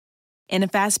In a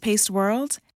fast-paced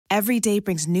world, every day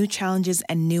brings new challenges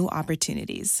and new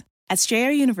opportunities. At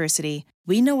Strayer University,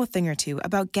 we know a thing or two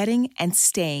about getting and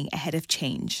staying ahead of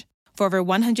change. For over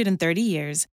 130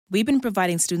 years, we've been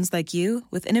providing students like you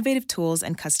with innovative tools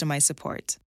and customized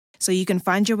support, so you can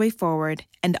find your way forward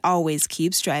and always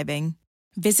keep striving.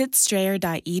 Visit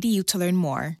strayer.edu to learn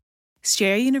more.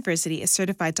 Strayer University is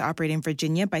certified to operate in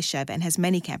Virginia by Chev and has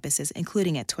many campuses,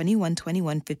 including at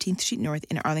 2121 15th Street North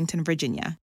in Arlington,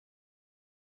 Virginia.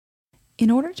 In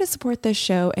order to support this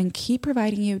show and keep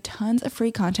providing you tons of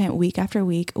free content week after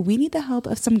week, we need the help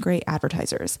of some great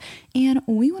advertisers. And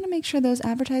we want to make sure those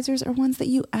advertisers are ones that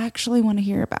you actually want to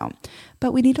hear about.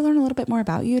 But we need to learn a little bit more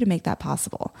about you to make that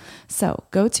possible. So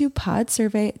go to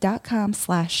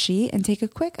podsurvey.com/she and take a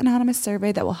quick anonymous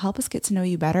survey that will help us get to know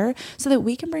you better so that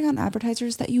we can bring on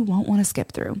advertisers that you won't want to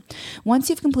skip through. Once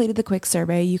you've completed the quick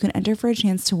survey, you can enter for a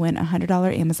chance to win a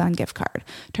 $100 Amazon gift card.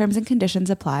 Terms and conditions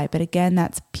apply, but again,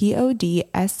 that's podsurvey.com/she.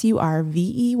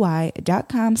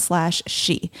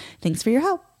 Thanks for your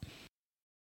help.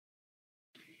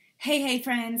 Hey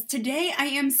friends, today I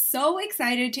am so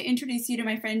excited to introduce you to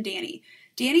my friend Dani.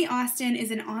 Dani Austin is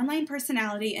an online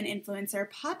personality and influencer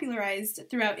popularized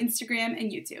throughout Instagram and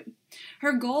YouTube.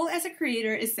 Her goal as a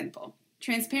creator is simple: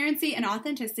 transparency and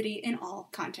authenticity in all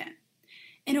content.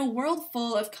 In a world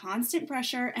full of constant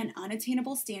pressure and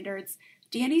unattainable standards,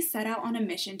 Dani set out on a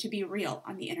mission to be real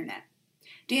on the internet.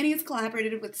 Dani has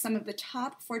collaborated with some of the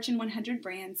top Fortune 100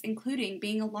 brands, including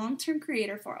being a long-term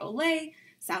creator for Olay,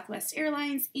 Southwest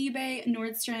Airlines, eBay,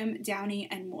 Nordstrom, Downy,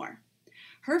 and more.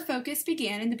 Her focus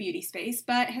began in the beauty space,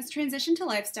 but has transitioned to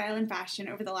lifestyle and fashion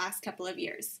over the last couple of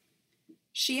years.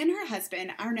 She and her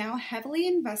husband are now heavily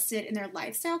invested in their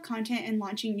lifestyle content and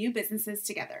launching new businesses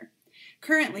together.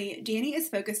 Currently, Dani is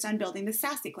focused on building the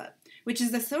Sassy Club, which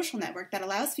is a social network that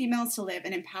allows females to live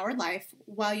an empowered life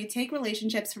while you take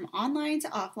relationships from online to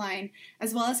offline,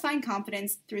 as well as find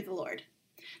confidence through the Lord.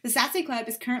 The Sassy Club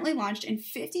is currently launched in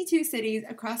 52 cities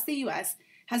across the U.S.,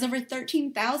 has over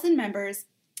 13,000 members,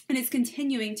 and is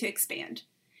continuing to expand.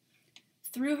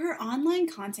 Through her online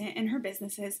content and her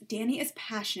businesses, Dani is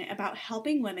passionate about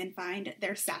helping women find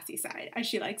their sassy side, as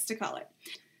she likes to call it.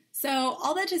 So,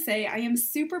 all that to say, I am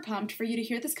super pumped for you to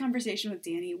hear this conversation with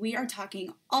Dani. We are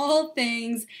talking all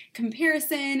things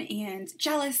comparison and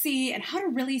jealousy and how to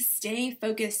really stay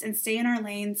focused and stay in our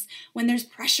lanes when there's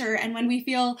pressure and when we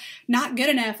feel not good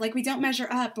enough, like we don't measure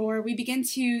up, or we begin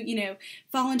to,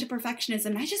 fall into perfectionism.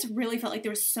 And I just really felt like there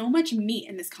was so much meat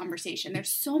in this conversation. There's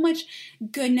so much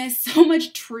goodness, so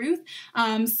much truth,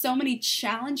 so many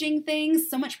challenging things,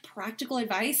 so much practical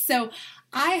advice. So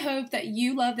I hope that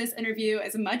you love this interview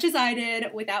as much as I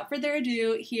did. Without further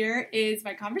ado, here is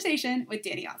my conversation with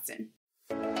Dani Austin.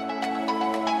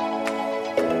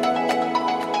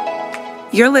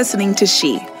 You're listening to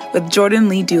She with Jordan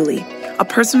Lee Dooley, a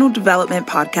personal development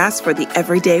podcast for the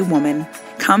everyday woman.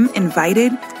 Come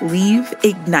invited, leave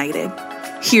ignited.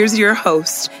 Here's your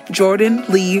host, Jordan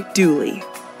Lee Dooley.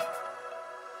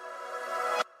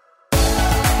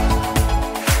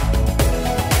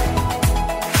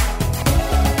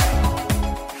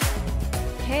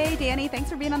 Thanks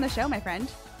for being on the show, my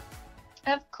friend.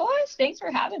 Of course. Thanks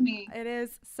for having me. It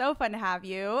is so fun to have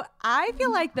you. I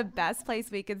feel like the best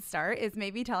place we could start is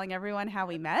maybe telling everyone how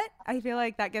we met. I feel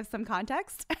like that gives some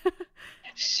context.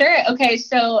 Sure. Okay.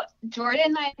 So Jordan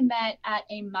and I met at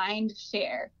a mind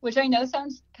share, which I know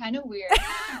sounds kind of weird.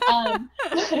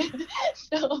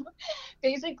 So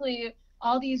basically,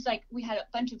 all these, we had a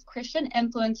bunch of Christian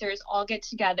influencers all get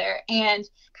together and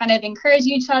kind of encourage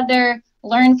each other,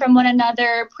 learn from one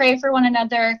another, pray for one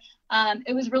another.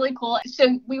 It was really cool.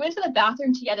 So we went to the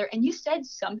bathroom together and you said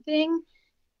something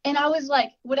and I was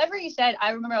like, whatever you said,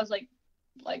 I remember I was like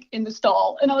in the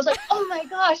stall and I was like, oh my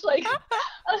gosh, I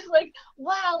was like,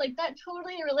 wow, that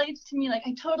totally relates to me.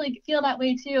 I totally feel that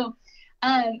way too.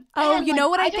 You know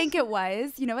what I think it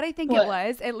was?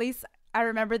 At least I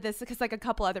remember this because a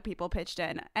couple other people pitched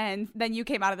in and then you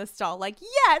came out of the stall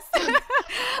yes.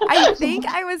 I think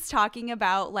I was talking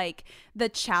about the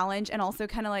challenge and also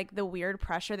kind of the weird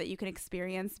pressure that you can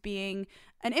experience being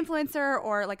an influencer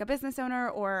or a business owner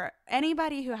or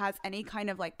anybody who has any kind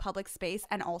of public space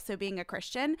and also being a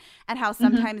Christian, and how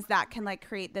sometimes that can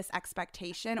create this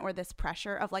expectation or this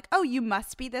pressure of oh, you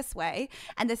must be this way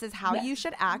and this is how you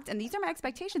should act and these are my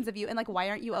expectations of you and why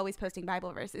aren't you always posting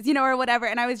Bible verses, or whatever.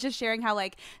 And I was just sharing how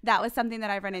that was something that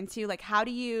I've run into. How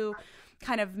do you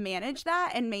kind of manage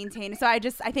that and maintain? So I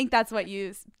think that's what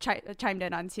you chimed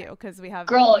in on too, because we have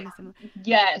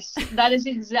yes, that is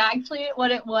exactly what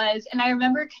it was. And I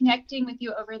remember connecting with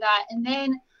you over that, and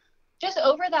then just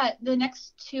over that the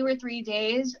next 2 or 3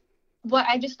 days what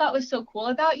I just thought was so cool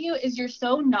about you is you're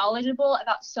so knowledgeable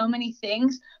about so many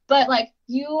things, but like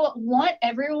you want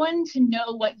everyone to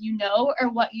know what you know or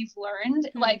what you've learned.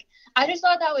 Mm-hmm. Like, I just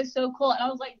thought that was so cool. And I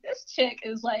was like, this chick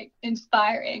is like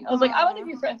inspiring. I was like, I want to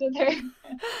be friends with her.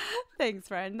 Thanks,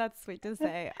 friend. That's sweet to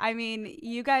say. I mean,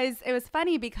 you guys, it was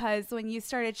funny because when you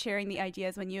started sharing the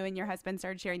ideas, when you and your husband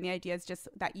started sharing the ideas just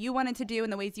that you wanted to do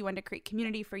and the ways you wanted to create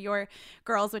community for your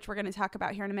girls, which we're going to talk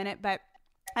about here in a minute, but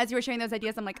as you were sharing those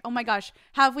ideas, I'm like, oh my gosh,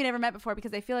 how have we never met before?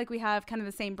 Because I feel like we have kind of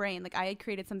the same brain. Like I had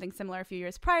created something similar a few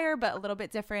years prior, but a little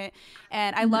bit different.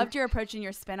 And I loved your approach and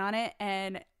your spin on it.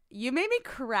 And you made me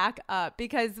crack up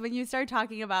because when you started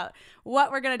talking about what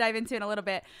we're going to dive into in a little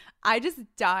bit, I just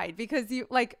died because you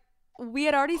like, we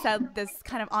had already said this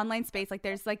kind of online space, like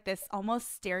there's like this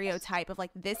almost stereotype of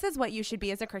like, this is what you should be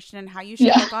as a Christian and how you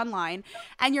should look online.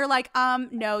 And you're like,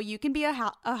 no, you can be a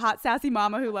hot, sassy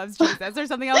mama who loves Jesus or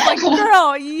something. I was like,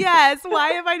 girl, yes.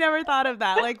 Why have I never thought of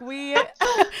that? Like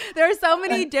there are so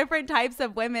many different types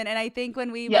of women. And I think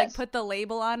when we like put the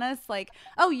label on us, like,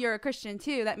 oh, you're a Christian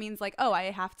too. That means like, oh,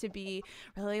 I have to be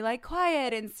really like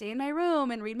quiet and stay in my room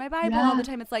and read my Bible all the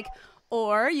time. It's like,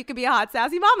 or you could be a hot,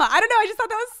 sassy mama. I don't know. I just thought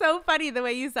that was so funny the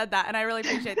way you said that. And I really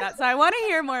appreciate that. So I want to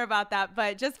hear more about that.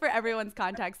 But just for everyone's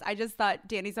context, I just thought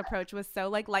Danny's approach was so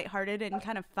like lighthearted and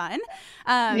kind of fun.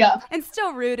 And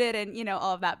still rooted and, you know,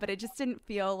 all of that. But it just didn't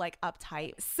feel like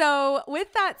uptight. So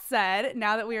with that said,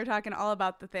 now that we are talking all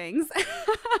about the things,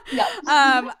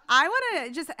 I want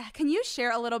to just, can you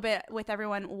share a little bit with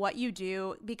everyone what you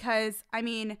do? Because, I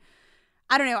mean,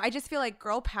 I don't know. I just feel like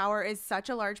girl power is such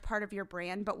a large part of your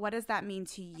brand, but what does that mean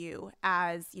to you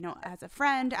as, you know, as a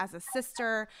friend, as a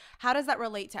sister? How does that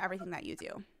relate to everything that you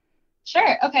do?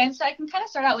 Sure. Okay. So I can kind of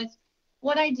start out with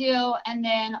what I do and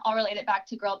then I'll relate it back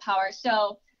to girl power.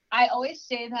 So I always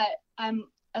say that I'm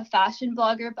a fashion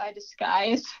blogger by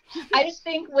disguise. I just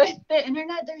think with the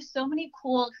internet, there's so many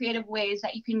cool creative ways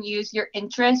that you can use your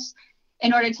interests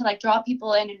in order to like draw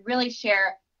people in and really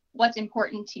share what's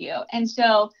important to you. And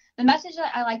so the message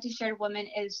that I like to share to women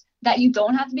is that you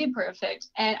don't have to be perfect.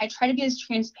 And I try to be as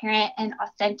transparent and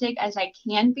authentic as I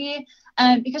can be,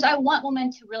 because I want women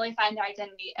to really find their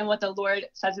identity and what the Lord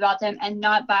says about them and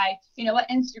not by, you know, what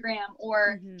Instagram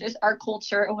or just our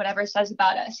culture or whatever says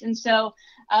about us. And so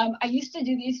I used to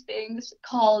do these things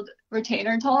called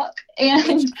retainer talk. And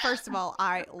which, first of all,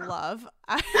 I love.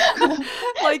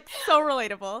 Like, so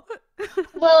relatable.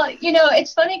 Well, you know,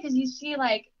 it's funny because you see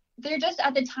like, they're just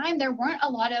at the time there weren't a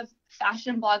lot of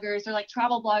fashion bloggers or like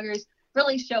travel bloggers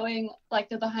really showing like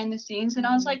the behind the scenes. And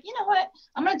I was like, you know what,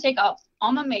 I'm going to take off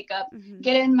all my makeup,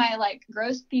 get in my like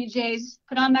gross PJs,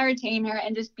 put on my retainer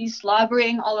and just be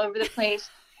slobbering all over the place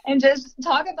and just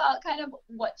talk about kind of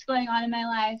what's going on in my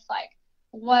life, like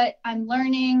what I'm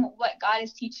learning, what God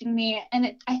is teaching me.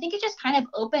 And I think it just kind of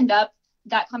opened up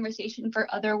that conversation for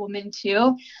other women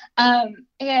too.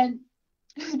 And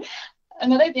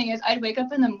another thing is I'd wake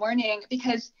up in the morning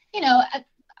because, you know,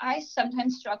 I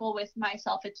sometimes struggle with my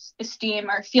self-esteem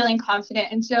or feeling confident.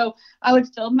 And so I would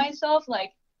film myself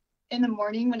like in the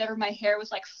morning whenever my hair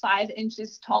was like 5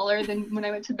 inches taller than when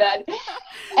I went to bed.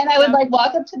 And I would like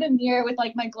walk up to the mirror with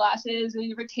like my glasses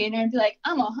and retainer and be like,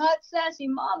 I'm a hot, sassy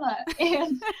mama.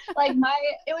 And like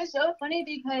it was so funny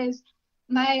because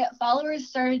my followers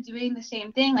started doing the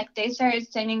same thing. Like they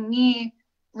started sending me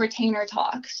retainer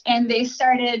talks and they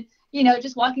started, you know,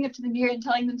 just walking up to the mirror and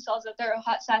telling themselves that they're a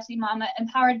hot, sassy mama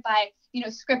empowered by, you know,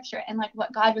 scripture and like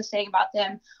what God was saying about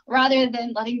them rather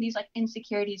than letting these like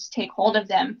insecurities take hold of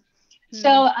them.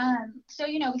 So,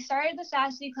 you know, we started the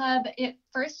Sassy Club. It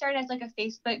first started as like a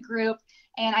Facebook group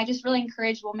and I just really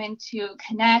encouraged women to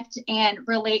connect and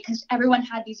relate because everyone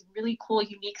had these really cool,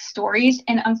 unique stories.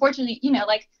 And unfortunately, you know,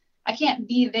 like I can't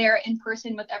be there in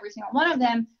person with every single one of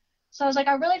them. So I was like,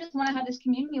 I really just want to have this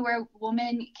community where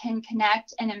women can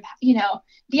connect and, you know,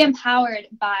 be empowered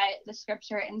by the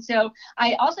scripture. And so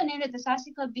I also named it the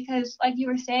Sassy Club because like you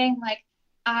were saying, like,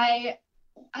 I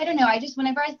don't know, I just,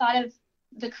 whenever I thought of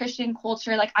the Christian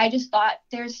culture, like, I just thought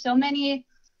there's so many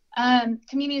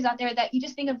communities out there that you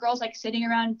just think of girls like sitting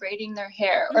around braiding their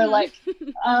hair or like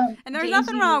and there's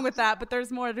nothing wrong with that, but there's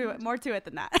more to it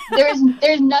than that.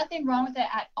 there's nothing wrong with it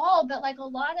at all, but like a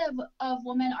lot of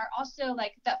women are also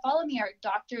like that follow me are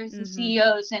doctors and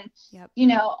CEOs and you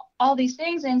know, all these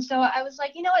things. And so I was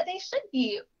like, you know what, they should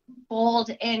be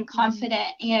bold and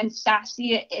confident and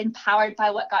sassy, empowered by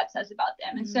what God says about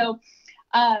them. And so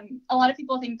a lot of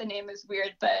people think the name is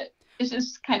weird, but it's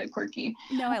just kind of quirky.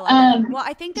 No, I love it. Well,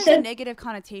 I think there's a negative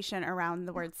connotation around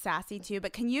the word sassy too,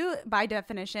 but can you, by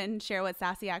definition, share what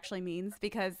sassy actually means?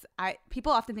 Because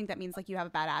people often think that means like you have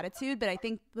a bad attitude, but I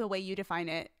think the way you define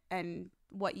it and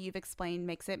what you've explained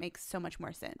makes so much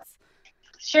more sense.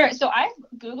 Sure. So I've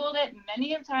Googled it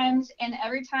many of times, and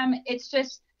every time it's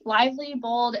just lively,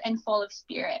 bold, and full of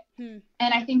spirit. And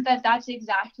I think that that's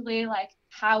exactly like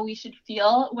how we should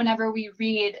feel whenever we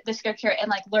read the scripture and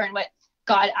like learn what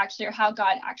God actually, or how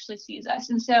God actually sees us.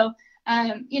 And so,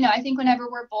 I think whenever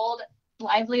we're bold,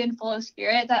 lively, and full of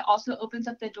spirit, that also opens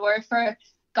up the door for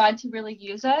God to really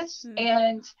use us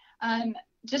and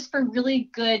just for really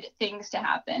good things to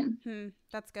happen.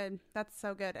 That's good. That's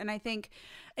so good. And I think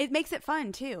it makes it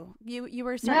fun too. You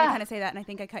were starting to kind of say that, and I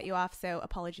think I cut you off, so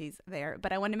apologies there.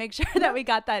 But I wanted to make sure that we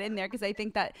got that in there, because I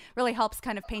think that really helps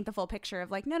kind of paint the full picture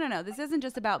of like, no, this isn't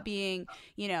just about being,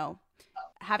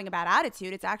 having a bad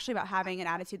attitude. It's actually about having an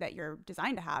attitude that you're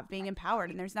designed to have, being empowered,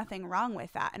 and there's nothing wrong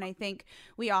with that. And I think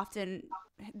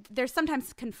there's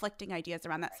sometimes conflicting ideas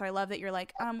around that. So I love that you're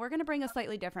like, we're going to bring a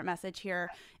slightly different message here.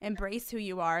 Embrace who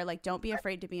you are. Like, don't be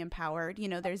afraid to be empowered.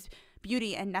 There's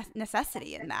beauty and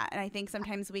necessity in that. And I think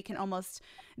sometimes we can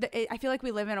I feel like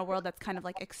we live in a world that's kind of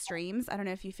like extremes. I don't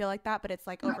know if you feel like that, but it's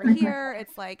like over here,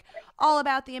 it's like all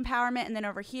about the empowerment. And then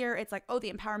over here, it's like, oh,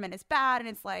 the empowerment is bad. And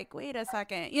it's like, wait a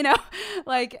second,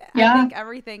 I think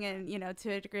everything in,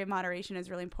 to a degree of moderation is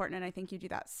really important. And I think you do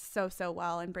that so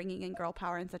well. And bringing in girl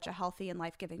power in such a healthy and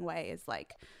life-giving way is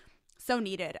like so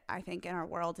needed, I think, in our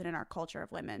world and in our culture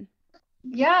of women.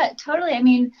 Yeah, totally. I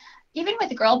mean, even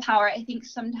with girl power, I think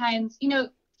sometimes,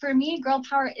 for me, girl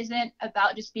power isn't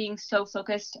about just being so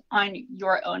focused on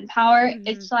your own power.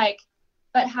 It's like,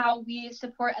 but how we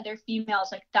support other females,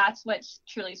 like that's what's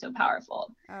truly so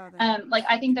powerful.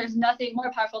 I think there's nothing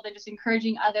more powerful than just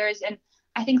encouraging others. And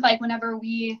I think like whenever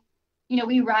we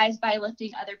rise by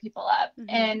lifting other people up,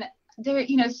 and there,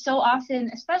 so often,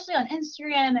 especially on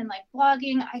Instagram and like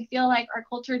blogging, I feel like our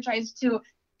culture tries to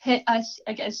pit us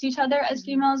against each other as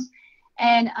females.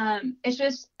 And it's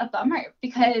just a bummer,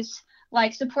 because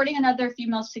like supporting another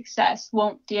female's success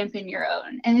won't dampen your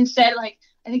own. And instead, like,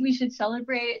 I think we should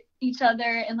celebrate each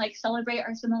other and like celebrate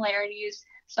our similarities,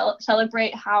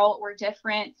 celebrate how we're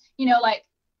different. Like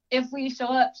if we show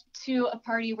up to a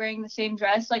party wearing the same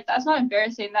dress, like that's not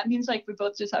embarrassing. That means like we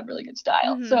both just have really good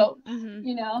style. So,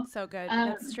 So good.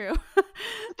 That's true.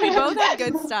 We both have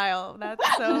good style.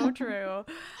 That's so true.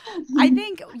 I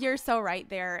think you're so right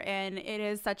there. And it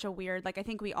is such a weird, like, I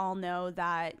think we all know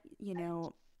that,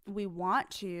 we want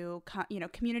to,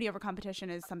 community over competition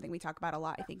is something we talk about a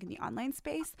lot, I think, in the online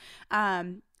space.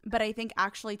 But I think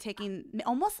actually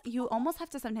you almost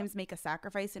have to sometimes make a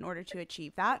sacrifice in order to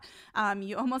achieve that.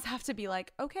 You almost have to be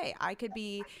like, okay, I could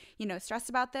be, stressed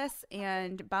about this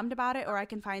and bummed about it, or I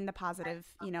can find the positive,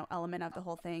 element of the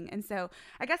whole thing. And so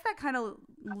I guess that kind of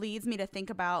leads me to think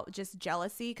about just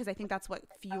jealousy, because I think that's what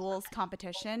fuels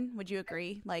competition. Would you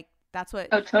agree? Like, that's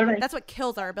what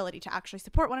kills our ability to actually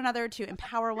support one another, to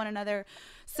empower one another.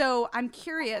 So I'm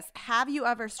curious, have you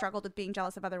ever struggled with being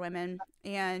jealous of other women?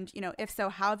 And, if so,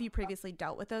 how have you previously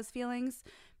dealt with those feelings?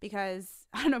 Because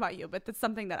I don't know about you, but that's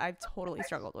something that I've totally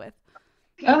struggled with.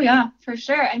 Oh yeah, for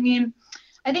sure. I mean,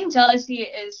 I think jealousy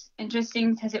is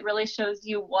interesting because it really shows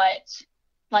you what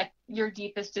like your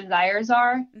deepest desires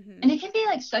are. And it can be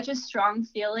like such a strong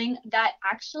feeling that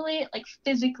actually like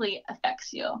physically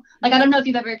affects you. Like, I don't know if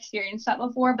you've ever experienced that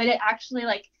before, but it actually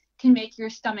like can make your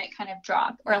stomach kind of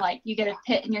drop, or like you get a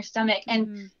pit in your stomach.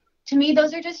 And to me,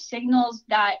 those are just signals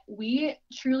that we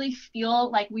truly feel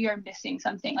like we are missing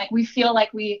something. Like we feel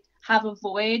like we have a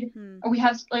void, or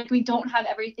we don't have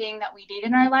everything that we need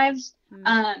in our lives,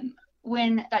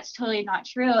 when that's totally not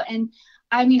true. And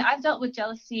I mean, I've dealt with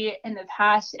jealousy in the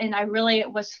past, and I really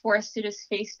was forced to just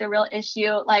face the real issue.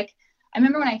 Like, I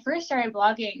remember when I first started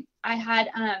blogging, I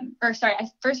first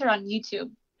started on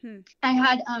YouTube. I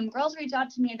had girls reach out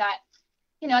to me that,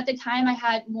 at the time I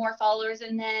had more followers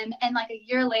than them. And like a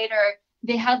year later,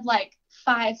 they had like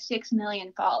 5-6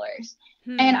 million followers.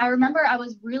 And I remember I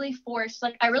was really forced,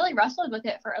 like I really wrestled with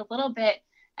it for a little bit.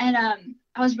 And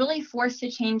I was really forced to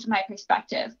change my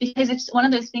perspective, because it's one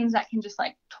of those things that can just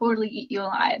like totally eat you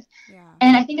alive.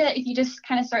 And I think that if you just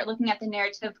kind of start looking at the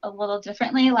narrative a little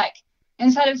differently, like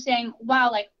instead of saying, wow,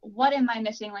 like what am I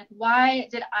missing? Like, why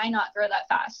did I not grow that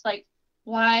fast? Like,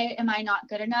 why am I not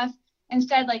good enough?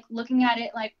 Instead, like looking at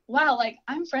it like, wow, like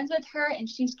I'm friends with her and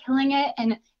she's killing it.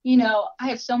 And, I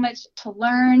have so much to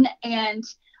learn. And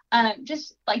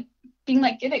just like being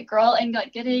like, give it, girl, and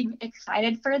like getting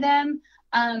excited for them.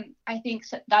 I think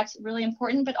that's really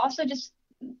important, but also just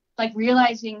like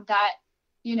realizing that,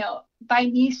 by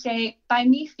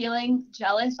me feeling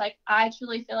jealous, like I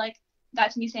truly feel like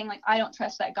that's me saying like, I don't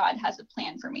trust that God has a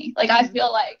plan for me. Like, I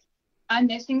feel like I'm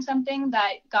missing something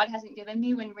that God hasn't given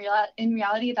me, when in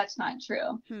reality, that's not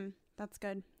true. That's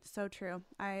good. So true.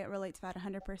 I relate to that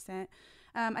 100%.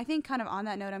 I think kind of on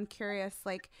that note, I'm curious,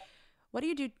 like, what do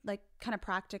you do, like, kind of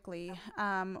practically,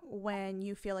 when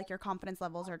you feel like your confidence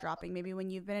levels are dropping? Maybe when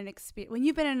you've been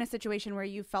in a situation where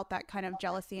you felt that kind of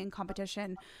jealousy and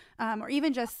competition, or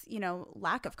even just,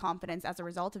 lack of confidence as a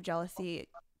result of jealousy,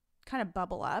 kind of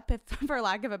bubble up, if for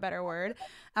lack of a better word.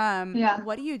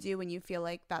 What do you do when you feel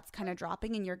like that's kind of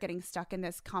dropping and you're getting stuck in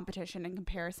this competition and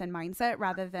comparison mindset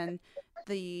rather than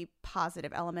the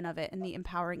positive element of it and the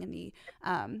empowering and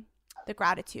the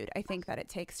gratitude I think that it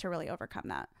takes to really overcome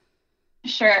that?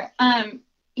 Sure.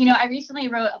 I recently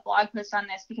wrote a blog post on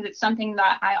this because it's something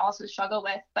that I also struggle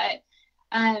with, but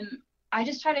I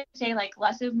just try to say, like,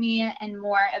 less of me and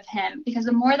more of him, because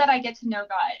the more that I get to know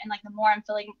God and, like, the more I'm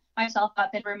filling myself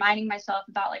up and reminding myself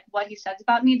about, like, what he says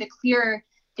about me, the clearer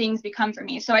things become for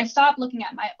me. So I stop looking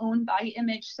at my own body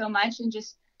image so much and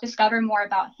just discover more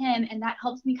about him. And that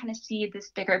helps me kind of see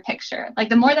this bigger picture. Like,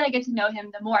 the more that I get to know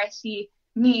him, the more I see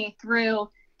me through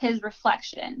his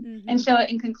reflection. Mm-hmm. And so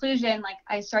in conclusion, like,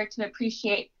 I start to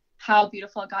appreciate how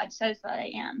beautiful God says that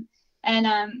I am.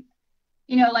 And,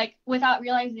 like, without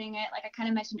realizing it, like I kind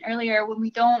of mentioned earlier, when we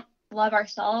don't love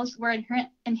ourselves, we're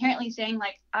inherently saying,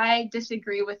 like, I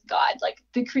disagree with God, like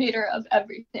the creator of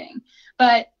everything.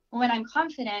 But when I'm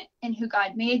confident in who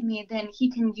God made me, then he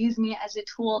can use me as a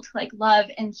tool to, like, love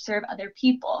and serve other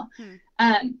people. But,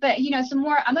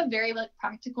 I'm a very, like,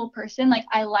 practical person. Like,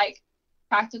 I like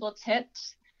practical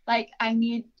tips. Like, I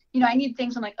need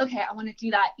things. I'm like, okay, I want to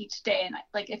do that each day. And,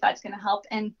 like, if that's going to help.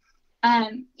 And,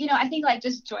 I think, like,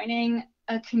 just joining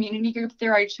a community group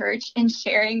through our church and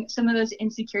sharing some of those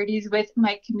insecurities with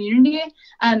my community,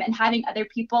 and having other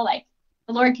people, like,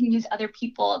 the Lord can use other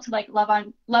people to, like, love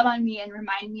on me and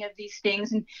remind me of these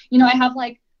things. And, I have,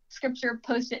 like, scripture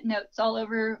Post-it notes all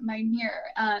over my mirror,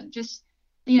 just,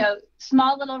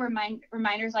 small little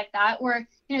reminders like that, or,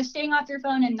 staying off your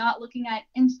phone and not looking at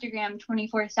Instagram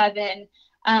 24/7,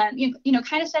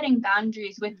 kind of setting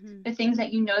boundaries with the things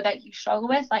that that you struggle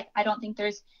with. Like, I don't think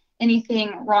there's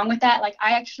anything wrong with that. Like,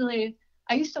 I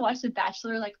used to watch The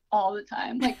Bachelor, like, all the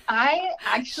time. Like, I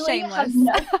actually have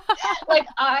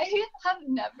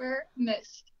never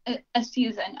missed a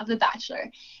season of The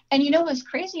Bachelor. And what's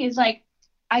crazy is, like,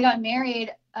 I got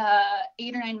married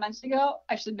 8 or 9 months ago.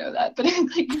 I should know that, but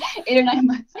it's like 8 or 9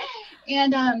 months.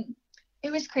 And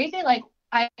it was crazy. Like,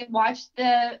 I watched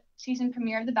the season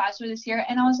premiere of The Bachelor this year,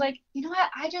 and I was like, you know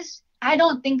what? I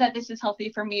don't think that this is healthy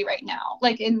for me right now,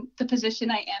 like, in the position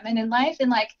I am in life.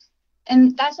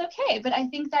 And that's okay. But I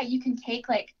think that you can take,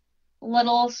 like,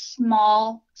 little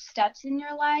small steps in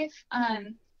your life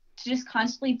to just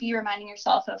constantly be reminding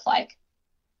yourself of, like,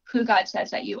 who God says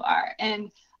that you are.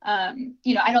 And,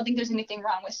 I don't think there's anything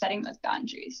wrong with setting those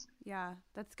boundaries. Yeah,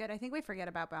 that's good. I think we forget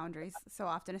about boundaries so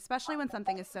often, especially when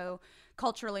something is so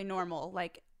culturally normal,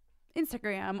 like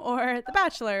Instagram or The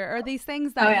Bachelor or these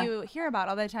things that you hear about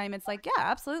all the time. It's like, yeah,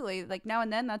 absolutely. Like, now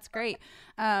and then, that's great.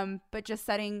 But just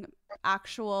setting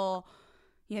actual,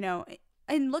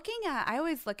 and I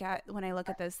always look at, when I look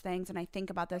at those things and I think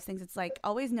about those things, it's like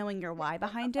always knowing your why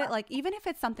behind it. Like, even if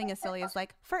it's something as silly as,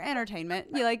 like, for entertainment,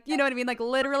 you know what I mean? Like,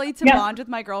 literally to bond with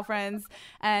my girlfriends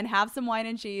and have some wine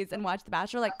and cheese and watch The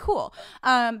Bachelor, like, cool.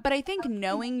 But I think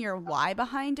knowing your why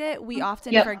behind it, we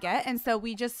often forget. And so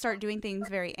we just start doing things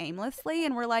very aimlessly,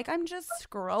 and we're like, I'm just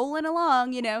scrolling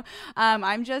along,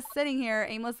 I'm just sitting here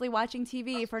aimlessly watching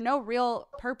TV for no real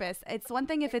purpose. It's one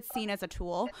thing if it's seen as a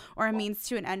tool or a means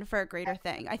to an end for a greater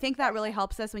thing. I think that really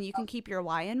helps us when you can keep your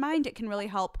why in mind. It can really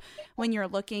help when you're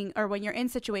looking, or when you're in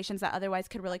situations that otherwise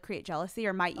could really create jealousy,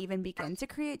 or might even begin to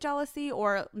create jealousy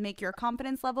or make your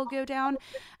confidence level go down.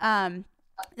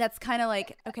 That's kind of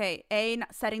like, okay, A,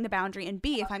 not setting the boundary, and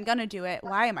B, if I'm going to do it,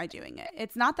 why am I doing it?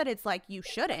 It's not that it's like, you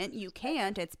shouldn't, you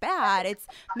can't, it's bad. It's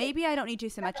maybe I don't need to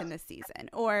so much in this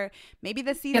season, or maybe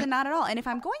this season, not at all. And if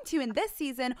I'm going to in this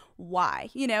season,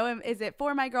 why? Is it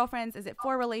for my girlfriends? Is it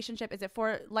for a relationship? Is it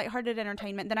for lighthearted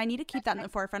entertainment? Then I need to keep that in the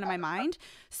forefront of my mind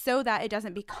so that it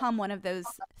doesn't become one of those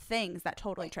things that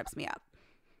totally trips me up.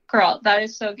 Girl, that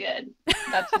is so good.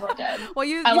 That's so good. Well,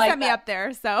 you set me up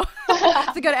there, so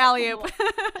it's a good alley-oop.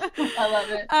 I love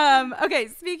it. Okay,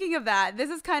 speaking of that, this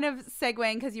is kind of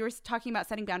segueing, because you were talking about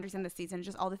setting boundaries in the season,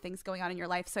 just all the things going on in your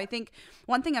life. So I think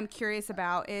one thing I'm curious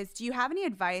about is, do you have any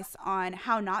advice on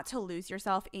how not to lose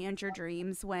yourself and your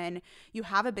dreams when you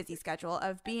have a busy schedule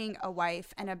of being a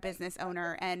wife and a business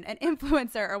owner and an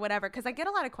influencer or whatever? Because I get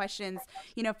a lot of questions,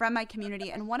 from my community,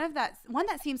 and one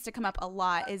that seems to come up a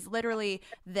lot is literally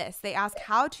this. this. They ask,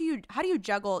 how do you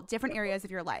juggle different areas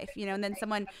of your life? You know, and then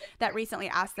someone that recently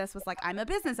asked this was like, I'm a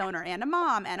business owner and a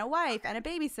mom and a wife and a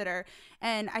babysitter.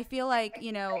 And I feel like,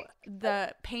 you know,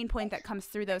 the pain point that comes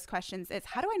through those questions is,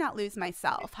 how do I not lose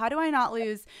myself? How do I not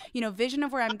lose, you know, vision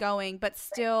of where I'm going, but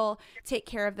still take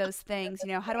care of those things?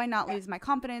 You know, how do I not lose my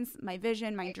confidence, my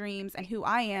vision, my dreams, and who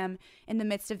I am in the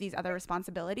midst of these other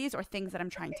responsibilities or things that I'm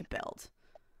trying to build?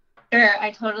 Sure,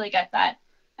 I totally get that.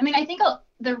 I mean, I think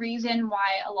the reason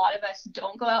why a lot of us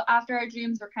don't go out after our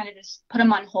dreams or kind of just put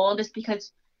them on hold is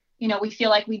because, you know, we feel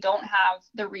like we don't have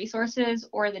the resources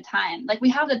or the time. Like, we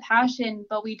have the passion,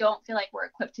 but we don't feel like we're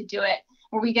equipped to do it,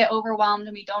 or we get overwhelmed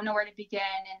and we don't know where to begin.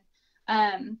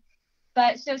 And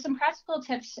but so some practical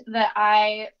tips that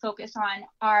I focus on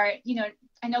are, you know,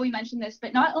 I know we mentioned this,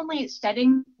 but not only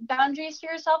setting boundaries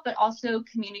for yourself, but also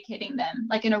communicating them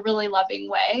like in a really loving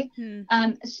way,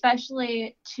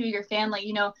 especially to your family.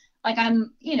 You know, like,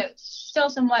 I'm, you know, still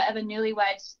somewhat of a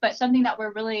newlywed, but something that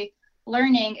we're really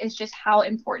learning is just how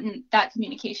important that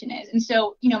communication is. And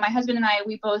so, you know, my husband and I,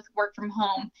 we both work from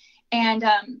home, and,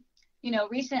 you know,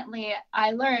 recently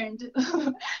I learned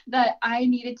that I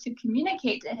needed to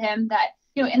communicate to him that,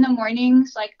 you know, in the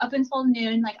mornings, like up until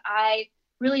noon, like, I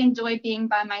really enjoy being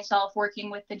by myself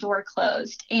working with the door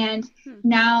closed. And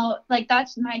now, like,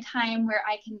 that's my time where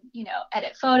I can, you know,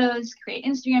 edit photos, create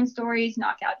Instagram stories,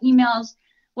 knock out emails,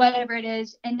 whatever it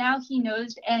is. And now he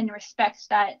knows and respects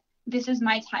that this is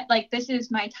my time, like, this is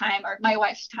my time or my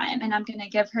wife's time, and I'm going to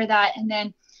give her that. And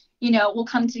then, you know, we'll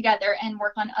come together and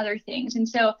work on other things. And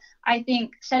so I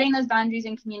think setting those boundaries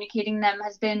and communicating them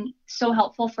has been so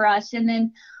helpful for us. And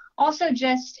then also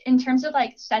just in terms of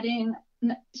like setting,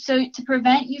 so to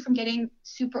prevent you from getting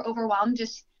super overwhelmed,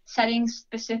 just setting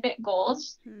specific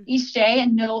goals each day,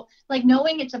 and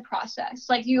knowing it's a process.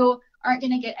 Like, you aren't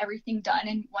going to get everything done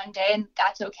in one day, and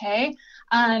that's okay.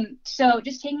 So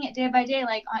just taking it day by day,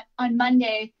 like on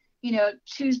Monday, you know,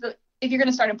 if you're going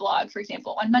to start a blog, for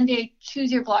example, on Monday,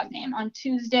 choose your blog name. On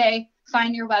Tuesday,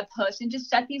 find your web post, and just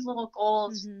set these little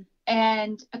goals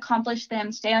and accomplish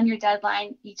them. Stay on your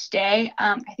deadline each day.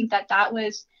 I think that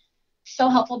was so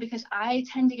helpful because I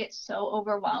tend to get so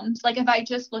overwhelmed. Like, if I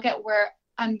just look at where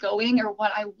I'm going or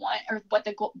what I want or what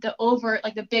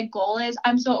the big goal is,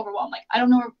 I'm so overwhelmed. Like, I don't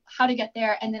know how to get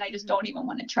there. And then I just don't even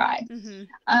want to try.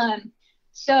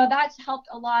 So that's helped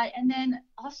a lot. And then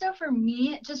also for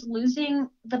me, just losing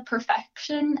the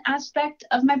perfection aspect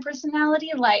of my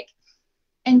personality, like,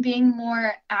 and being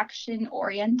more action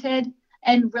oriented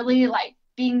and really like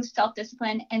being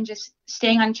self-disciplined and just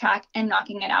staying on track and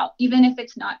knocking it out, even if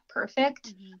it's not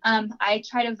perfect. I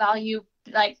try to value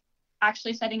like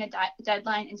actually setting a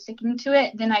deadline and sticking to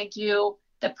it than I do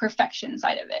the perfection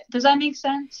side of it. Does that make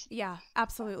sense? Yeah,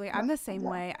 absolutely. I'm the same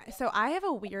way. So I have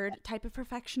a weird type of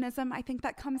perfectionism, I think,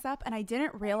 that comes up, and I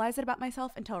didn't realize it about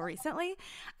myself until recently.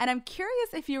 And I'm curious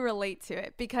if you relate to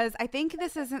it, because I think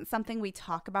this isn't something we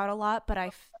talk about a lot, but I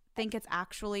think it's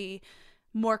actually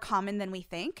more common than we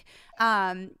think.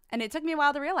 And it took me a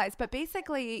while to realize, but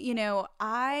basically, you know,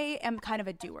 I am kind of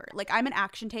a doer. Like, I'm an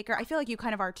action taker. I feel like you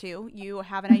kind of are too. You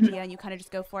have an idea and you kind of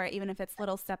just go for it, even if it's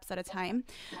little steps at a time.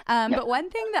 But one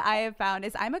thing that I have found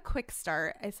is I'm a quick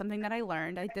start is something that I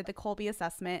learned. I did the Kolbe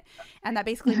assessment, and that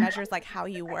basically measures like how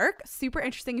you work. Super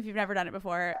interesting. If you've never done it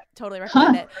before, totally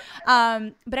recommend it.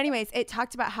 But anyways, it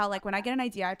talked about how like when I get an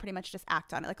idea, I pretty much just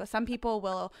act on it. Like, some people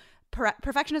will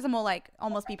perfectionism will like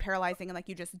almost be paralyzing, and like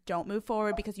you just don't move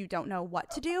forward because you don't know what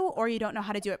to do or you don't know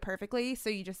how to do it perfectly, so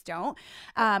you just don't.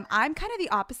 I'm kind of the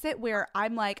opposite, where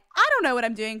I'm like, I don't know what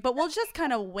I'm doing, but we'll just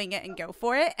kind of wing it and go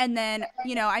for it. And then,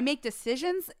 you know, I make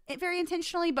decisions very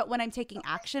intentionally, but when I'm taking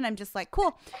action, I'm just like,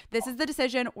 cool, this is the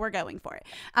decision, we're going for it.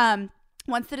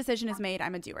 Once the decision is made,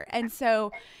 I'm a doer. And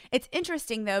so it's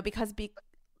interesting though, because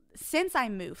since I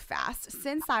move fast,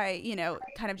 since I, you know,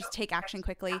 kind of just take action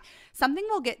quickly, something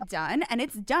will get done, and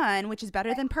it's done, which is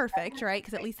better than perfect, right?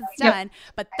 Because at least it's done. Yep.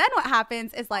 But then what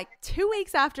happens is like 2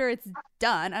 weeks after it's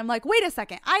done, I'm like, wait a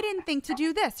second, I didn't think to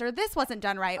do this, or this wasn't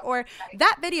done right, or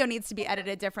that video needs to be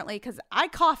edited differently because I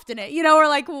coughed in it, you know, or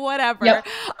like whatever. Yep.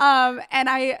 And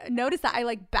I noticed that I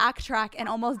like backtrack and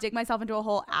almost dig myself into a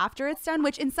hole after it's done,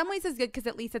 which in some ways is good because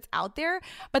at least it's out there.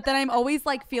 But then I'm always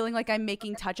like feeling like I'm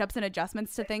making touch-ups and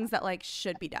adjustments to things that like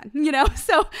should be done, you know?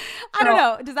 So I don't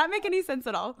know. Does that make any sense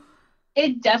at all?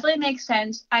 It definitely makes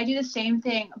sense. I do the same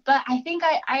thing, but I think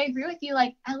I agree with you.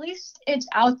 Like, at least it's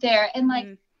out there. And like,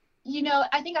 you know,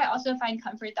 I think I also find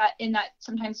comfort in that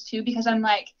sometimes too, because I'm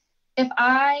like, if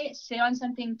I sit on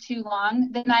something too long,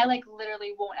 then I like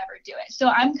literally won't ever do it. So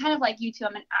I'm kind of like you too.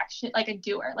 I'm an action, like a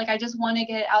doer. Like I just want to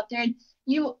get it out there. And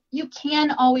you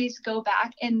can always go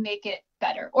back and make it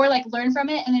better, or like learn from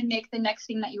it and then make the next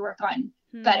thing that you work on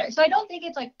better. So I don't think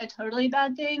it's like a totally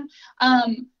bad thing.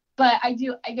 But I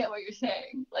get what you're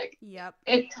saying. Like, yep,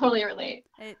 it totally relate.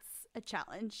 It's a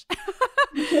challenge.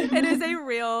 It is a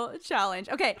real challenge.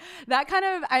 Okay, that kind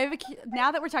of,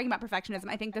 now that we're talking about perfectionism,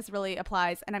 I think this really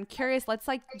applies. And I'm curious, let's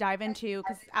like dive into,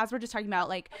 because as we're just talking about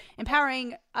like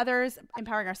empowering others,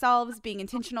 empowering ourselves, being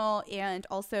intentional, and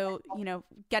also, you know,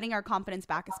 getting our confidence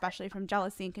back, especially from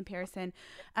jealousy and comparison.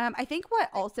 I think what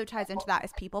also ties into that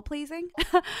is people pleasing.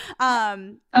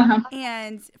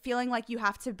 And feeling like you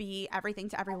have to be everything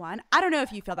to everyone. I don't know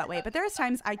if you feel that way, but there's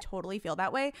times I totally feel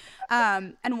that way.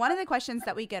 And one of the questions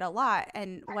that we get a lot,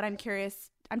 and what I'm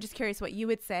just curious what you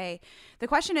would say. The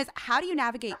question is, how do you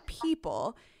navigate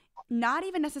people, not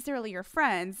even necessarily your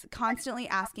friends, constantly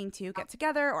asking to get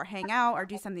together or hang out or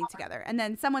do something together? And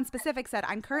then someone specific said,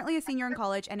 I'm currently a senior in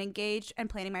college and engaged and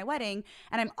planning my wedding.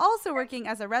 And I'm also working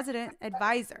as a resident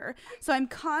advisor. So I'm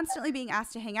constantly being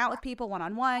asked to hang out with people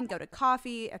one-on-one, go to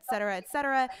coffee, et cetera,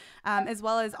 as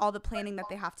well as all the planning that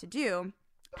they have to do.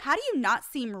 How do you not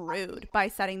seem rude by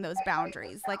setting those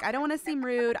boundaries? Like, I don't want to seem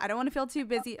rude. I don't want to feel too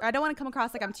busy. I don't want to come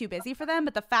across like I'm too busy for them.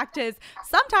 But the fact is,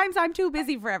 sometimes I'm too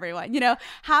busy for everyone. You know,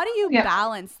 how do you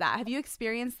balance that? Have you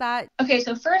experienced that? Okay,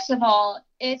 so first of all,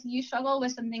 if you struggle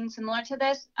with something similar to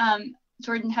this,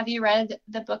 Jordan, have you read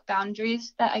the book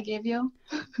Boundaries that I gave you?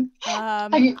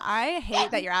 I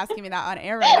hate that you're asking me that on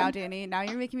air right now, Danny. Now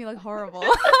you're making me look horrible.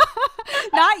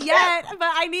 Not yet, but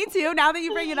I need to now that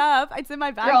you bring it up. It's in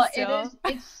my bag. Girl, still.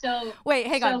 It's so Wait,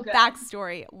 hang on. Good.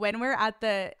 Backstory. When we're at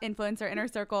the Influencer Inner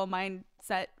Circle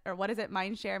Mindset, or what is it?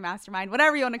 Mindshare Mastermind,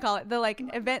 whatever you want to call it. The like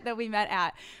event that we met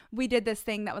at, we did this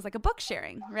thing that was like a book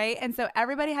sharing, right? And so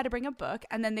everybody had to bring a book,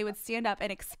 and then they would stand up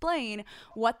and explain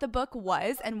what the book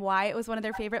was and why it was one of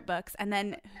their favorite books. And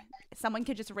then someone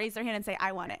could just raise their hand and say,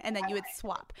 I want it. And then you would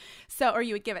swap. Or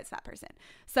you would give it to that person.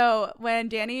 So when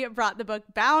Danny brought the book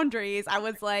Boundaries, I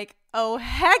was like, oh,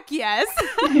 heck yes.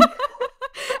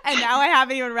 And now I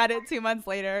haven't even read it 2 months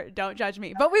later. Don't judge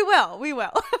me. But we will.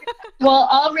 Well,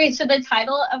 I'll read. So the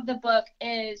title of the book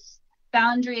is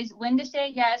Boundaries: When to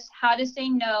Say Yes, How to Say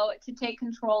No to Take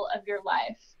Control of Your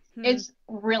Life. It's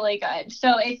really good.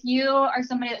 So if you are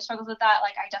somebody that struggles with that,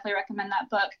 like, I definitely recommend that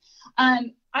book.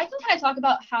 I can kind of talk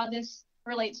about how this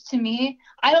relates to me.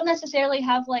 I don't necessarily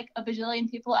have like a bajillion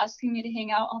people asking me to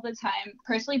hang out all the time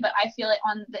personally, but I feel it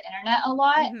on the internet a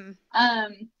lot.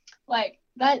 Like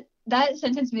that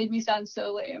sentence made me sound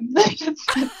so lame. No, it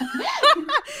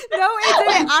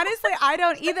didn't. Honestly, I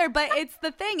don't either. But it's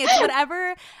the thing. It's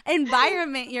whatever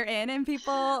environment you're in, and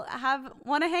people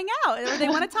want to hang out, or they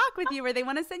want to talk with you, or they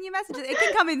want to send you messages. It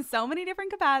can come in so many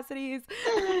different capacities.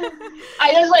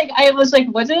 I was like,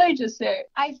 what did I just say?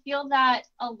 I feel that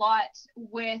a lot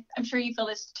with, I'm sure you feel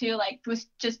this too, like with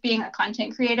just being a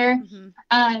content creator.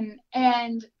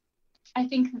 And I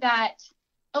think that,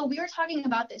 we were talking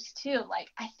about this too. Like,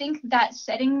 I think that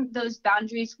setting those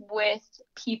boundaries with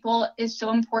people is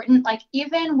so important. Like,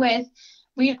 even with,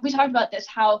 we talked about this,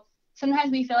 how sometimes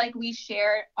we feel like we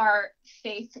share our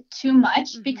faith too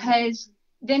much because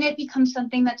then it becomes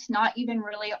something that's not even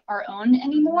really our own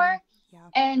anymore.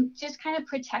 And just kind of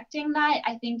protecting that,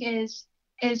 I think is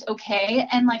okay.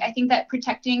 And like, I think that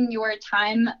protecting your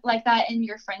time like that in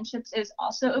your friendships is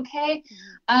also okay.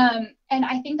 And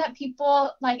I think that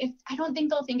people, like, I don't think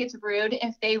they'll think it's rude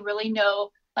if they really know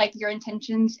like your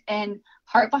intentions and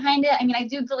heart behind it. I mean, I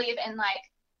do believe in like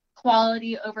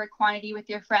quality over quantity with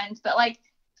your friends, but like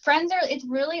it's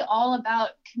really all about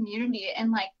community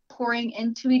and like pouring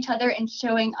into each other and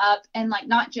showing up, and like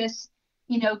not just,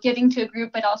 you know, giving to a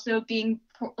group, but also being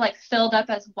like filled up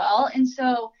as well. And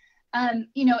so,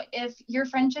 you know, if your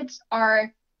friendships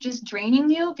are just draining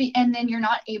you and then you're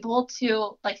not able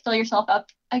to like fill yourself up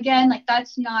again, like I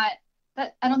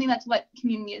don't think that's what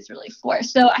community is really for.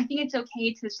 So I think it's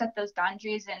okay to set those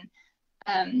boundaries,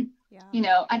 and you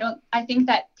know, I think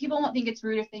that people won't think it's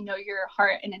rude if they know your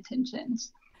heart and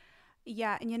intentions.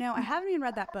 Yeah. And, you know, I haven't even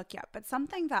read that book yet, but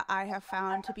something that I have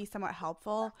found to be somewhat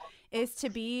helpful is to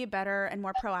be better and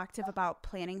more proactive about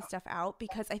planning stuff out,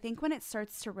 because I think when it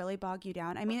starts to really bog you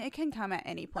down, I mean, it can come at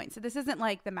any point. So this isn't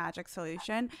like the magic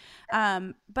solution.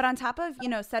 But on top of, you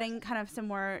know, setting kind of some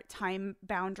more time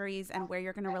boundaries and where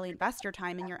you're going to really invest your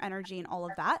time and your energy and all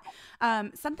of that,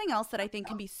 something else that I think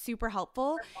can be super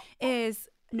helpful is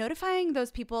notifying those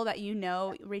people that, you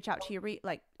know, reach out to you,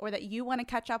 or that you want to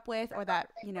catch up with, or that,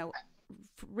 you know,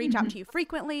 reach out to you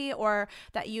frequently, or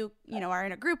that you know, are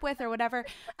in a group with or whatever.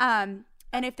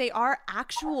 And if they are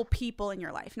actual people in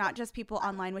your life, not just people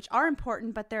online, which are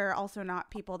important, but they're also not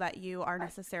people that you are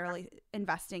necessarily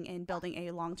investing in building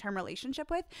a long-term relationship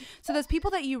with. So those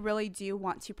people that you really do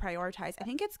want to prioritize, I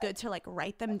think it's good to like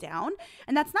write them down.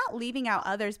 And that's not leaving out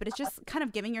others, but it's just kind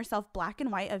of giving yourself black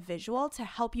and white, a visual to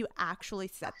help you actually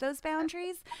set those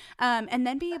boundaries. And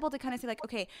then be able to kind of say like,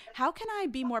 okay, how can I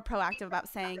be more proactive about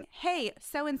saying, hey,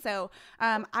 so-and-so,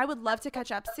 I would love to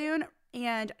catch up soon.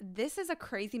 And this is a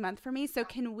crazy month for me. So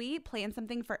can we plan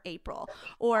something for April,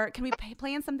 or can we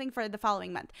plan something for the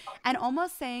following month? And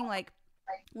almost saying like,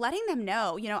 letting them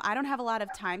know, you know, I don't have a lot of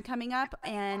time coming up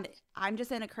and I'm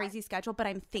just in a crazy schedule, but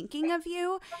I'm thinking of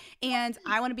you and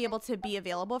I want to be able to be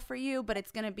available for you, but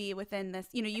it's going to be within this,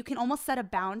 you know, you can almost set a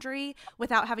boundary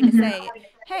without having to say,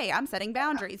 hey, I'm setting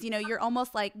boundaries. You know, you're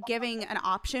almost like giving an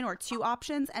option or two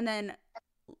options, and then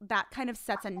that kind of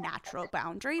sets a natural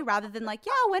boundary rather than like,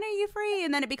 yeah, when are you free?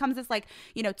 And then it becomes this like,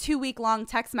 you know, 2-week long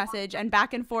text message and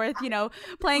back and forth, you know,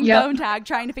 playing phone tag,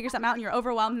 trying to figure something out, and you're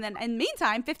overwhelmed. And then in the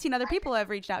meantime, 15 other people have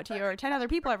reached out to you, or 10 other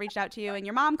people have reached out to you, and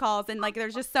your mom calls, and like,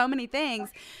 there's just so many things.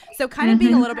 So kind of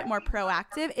being a little bit more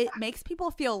proactive, it makes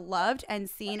people feel loved and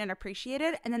seen and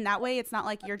appreciated. And then that way it's not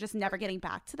like you're just never getting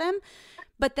back to them,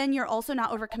 but then you're also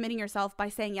not overcommitting yourself by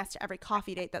saying yes to every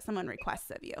coffee date that someone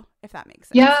requests of you, if that makes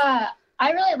sense. Yeah.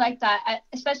 I really like that,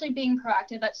 especially being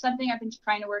proactive. That's something I've been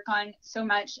trying to work on so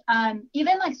much.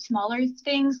 Even like smaller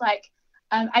things, like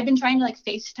I've been trying to like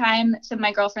FaceTime some of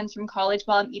my girlfriends from college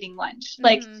while I'm eating lunch.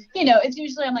 Like, you know, it's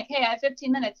usually I'm like, hey, I have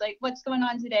 15 minutes. Like, what's going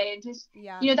on today? And just,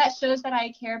 you know, that shows that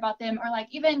I care about them. Or like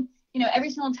even, you know, every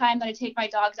single time that I take my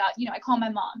dogs out, you know, I call my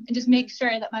mom and just make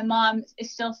sure that my mom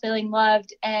is still feeling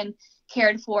loved and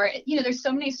cared for. You know, there's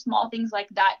so many small things like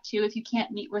that too. If you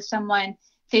can't meet with someone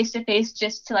face to face,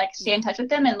 just to like stay in touch with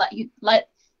them and let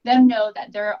them know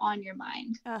that they're on your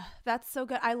mind. That's so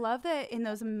good. I love that in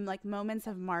those like moments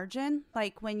of margin,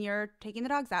 like when you're taking the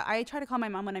dogs out, I try to call my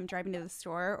mom when I'm driving to the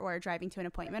store or driving to an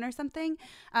appointment or something.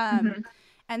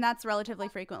 And that's relatively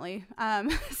frequently.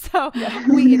 So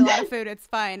we eat a lot of food. It's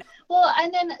fine. Well,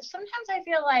 and then sometimes I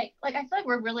feel like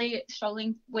we're really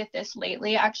struggling with this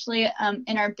lately, actually,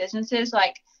 in our businesses.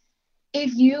 Like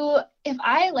if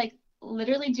I like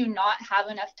literally do not have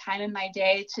enough time in my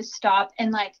day to stop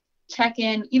and like check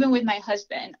in even with my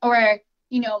husband or,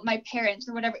 you know, my parents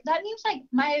or whatever, that means like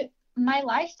my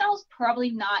lifestyle is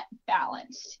probably not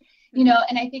balanced, you know.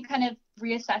 And I think kind of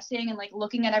reassessing and like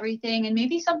looking at everything, and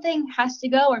maybe something has to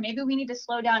go, or maybe we need to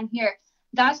slow down here.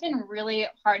 That's been really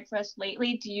hard for us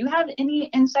lately. Do you have any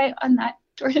insight on that,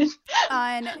 Jordan?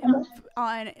 on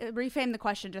reframe the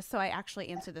question just so I actually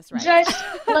answer this right. Just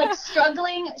like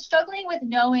struggling with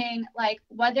knowing like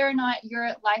whether or not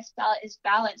your lifestyle is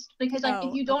balanced, because like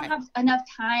if you don't have enough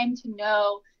time to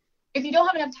know, if you don't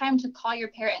have enough time to call your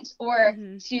parents or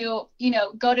to, you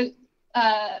know, go to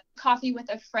coffee with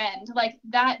a friend like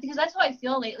that, because that's how I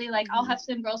feel lately. Like I'll have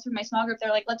some girls from my small group, they're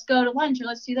like, let's go to lunch or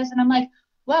let's do this, and I'm like,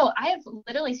 whoa, I have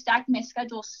literally stacked my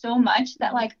schedule so much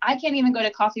that like I can't even go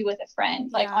to coffee with a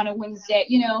friend like on a Wednesday,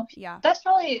 you know. That's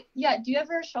probably do you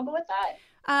ever struggle with that?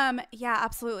 Yeah,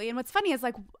 absolutely. And what's funny is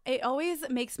like, it always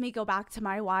makes me go back to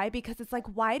my why, because it's like,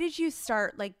 why did you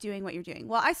start like doing what you're doing?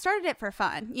 Well, I started it for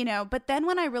fun, you know, but then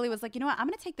when I really was like, you know what, I'm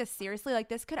going to take this seriously. Like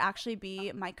this could actually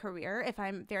be my career if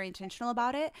I'm very intentional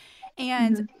about it.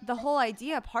 And the whole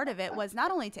idea, part of it was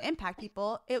not only to impact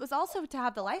people, it was also to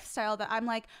have the lifestyle that I'm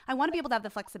like, I want to be able to have the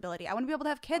flexibility. I want to be able to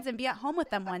have kids and be at home with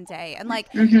them one day. And like,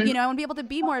 you know, I want to be able to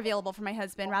be more available for my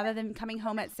husband rather than coming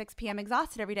home at 6 p.m.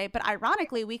 exhausted every day. But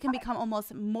ironically, we can become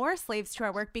almost more slaves to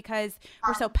our work because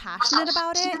we're so passionate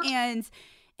about it. And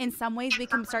in some ways we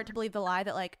can start to believe the lie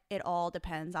that like it all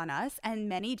depends on us, and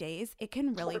many days it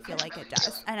can really feel like it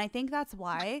does. And I think that's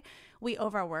why we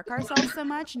overwork ourselves so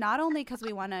much, not only because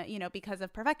we want to, you know, because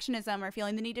of perfectionism or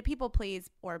feeling the need to people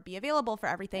please or be available for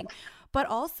everything, but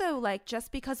also like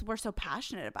just because we're so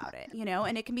passionate about it, you know.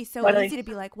 And it can be so easy to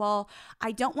be like, well,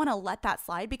 I don't want to let that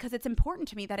slide because it's important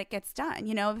to me that it gets done,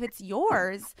 you know. If it's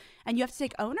yours and you have to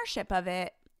take ownership of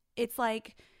it, it's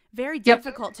like very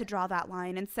difficult to draw that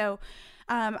line. And so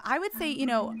I would say, you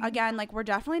know, again, like we're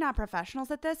definitely not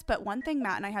professionals at this, but one thing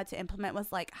Matt and I had to implement was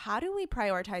like, how do we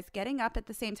prioritize getting up at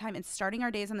the same time and starting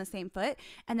our days on the same foot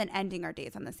and then ending our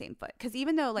days on the same foot? Because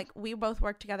even though like we both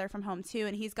work together from home too,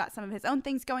 and he's got some of his own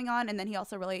things going on, and then he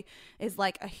also really is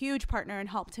like a huge partner and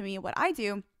help to me what I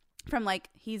do. From like,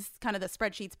 he's kind of the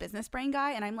spreadsheets business brain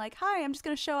guy, and I'm like, hi, I'm just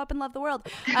going to show up and love the world.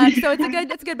 So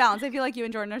it's a good balance. I feel like you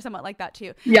and Jordan are somewhat like that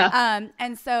too.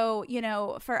 And so, you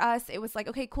know, for us, it was like,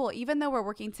 okay, cool. Even though we're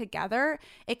working together,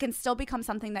 it can still become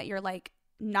something that you're like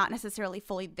not necessarily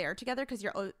fully there together because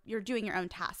you're doing your own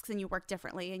tasks and you work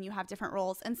differently and you have different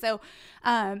roles. And so,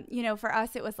 you know, for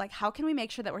us, it was like, how can we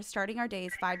make sure that we're starting our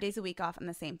days 5 days a week off on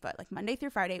the same foot? Like Monday through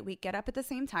Friday, we get up at the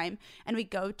same time and we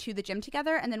go to the gym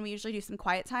together, and then we usually do some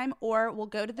quiet time, or we'll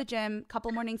go to the gym a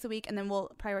couple mornings a week, and then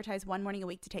we'll prioritize one morning a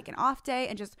week to take an off day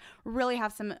and just really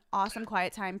have some awesome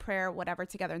quiet time, prayer, whatever,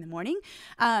 together in the morning.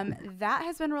 That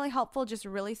has been really helpful, just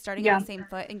really starting on the same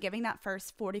foot and giving that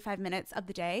first 45 minutes of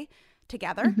the day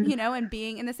together, you know, and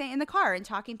being in the car and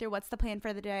talking through what's the plan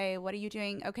for the day, what are you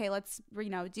doing, okay, let's, you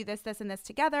know, do this and this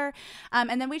together,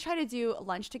 and then we try to do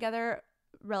lunch together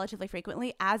relatively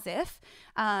frequently, as if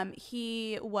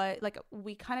he was like,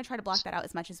 we kind of try to block that out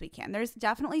as much as we can. There's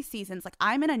definitely seasons, like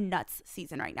I'm in a nuts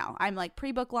season right now. I'm like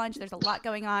pre-book lunch, there's a lot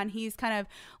going on, he's kind of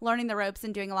learning the ropes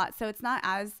and doing a lot, so it's not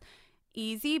as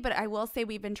easy, but I will say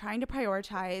we've been trying to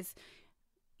prioritize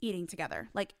eating together,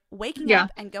 like waking up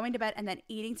and going to bed and then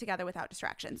eating together without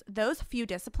distractions. Those few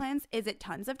disciplines, is it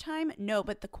tons of time? No,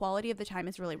 but the quality of the time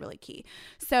is really, really key.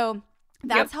 So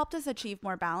that's helped us achieve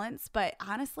more balance. But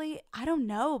honestly, I don't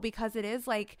know, because it is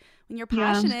like when you're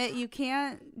passionate, you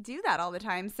can't do that all the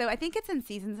time. So I think it's in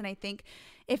seasons. And I think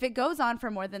if it goes on for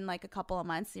more than like a couple of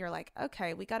months, you're like,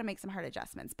 okay, we got to make some hard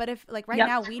adjustments. But if like right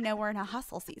now, we know we're in a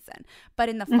hustle season, but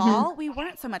in the fall, we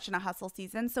weren't so much in a hustle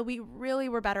season. So we really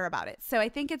were better about it. So I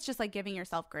think it's just like giving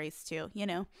yourself grace too, you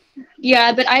know?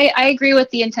 Yeah, but I agree with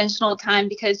the intentional time,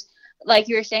 because like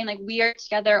you were saying, like we are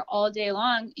together all day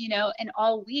long, you know, and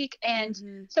all week.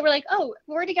 And so we're like, oh,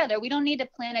 we're together. We don't need to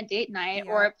plan a date night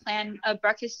or plan a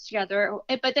breakfast together.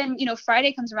 But then, you know,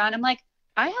 Friday comes around. I'm like,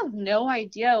 I have no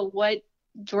idea what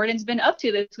Jordan's been up to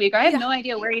this week. I have no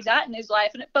idea where he's at in his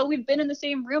life. But we've been in the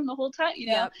same room the whole time, you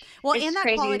know? Well, and that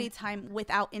crazy quality time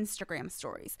without Instagram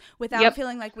stories, without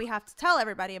feeling like we have to tell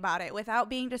everybody about it, without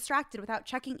being distracted, without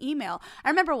checking email. I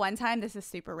remember one time, this is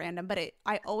super random, but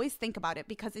I always think about it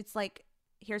because it's like,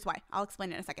 here's why. I'll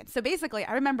explain in a second. So basically,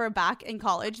 I remember back in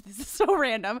college, this is so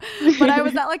random, but I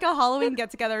was at like a Halloween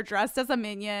get together dressed as a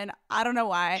minion. I don't know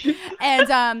why.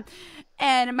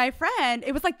 And my friend,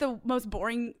 it was like the most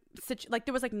boring, like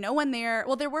there was like no one there.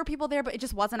 Well, there were people there, but it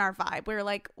just wasn't our vibe. We were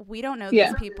like, we don't know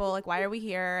these people. Like, why are we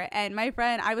here? And my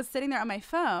friend, I was sitting there on my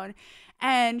phone,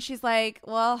 and she's like,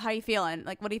 well, how you feeling?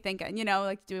 Like, what are you thinking? You know,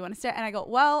 like, do we want to stay? And I go,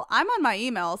 well, I'm on my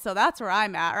email, so that's where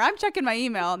I'm at. Or I'm checking my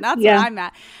email, and that's where I'm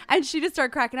at. And she just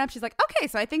started cracking up. She's like, okay,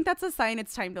 so I think that's a sign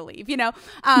it's time to leave, you know?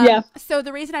 So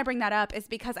the reason I bring that up is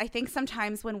because I think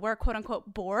sometimes when we're quote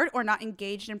unquote bored or not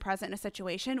engaged and present in a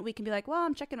situation, we can be like, well,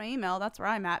 I'm checking my email. That's where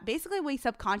I'm at. Basically, we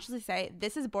subconsciously say,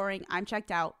 this is boring. I'm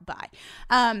checked out. Bye.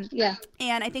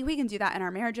 And I think we can do that in our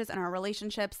marriages and our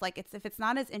relationships. Like, if it's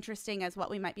not as interesting as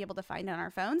what we might be able to find on our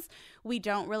phones, we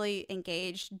don't really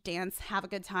engage, dance, have a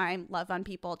good time, love on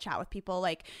people, chat with people,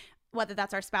 like whether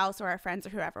that's our spouse or our friends or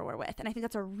whoever we're with. And I think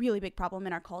that's a really big problem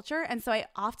in our culture. And so I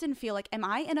often feel like, am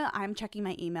I in a I'm checking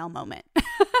my email moment?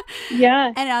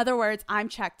 And in other words, I'm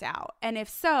checked out. And if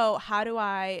so, how do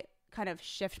I kind of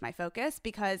shift my focus?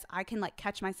 Because I can like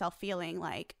catch myself feeling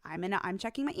like I'm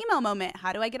checking my email moment.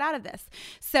 How do I get out of this?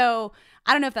 So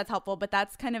I don't know if that's helpful, but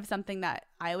that's kind of something that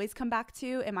I always come back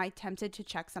to. Am I tempted to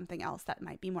check something else that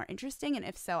might be more interesting? And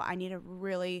if so, I need to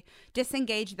really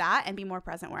disengage that and be more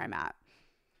present where I'm at.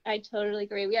 I totally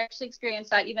agree. We actually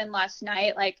experienced that even last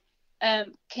night. Like,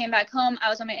 came back home, I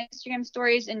was on my Instagram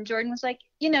stories, and Jordan was like,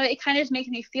 you know, it kind of just makes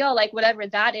me feel like whatever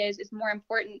that is more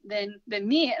important than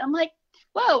me. And I'm like,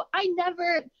 whoa, I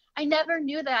never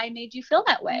knew that I made you feel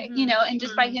that way, you know, and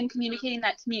just by him communicating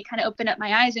that to me, it kind of opened up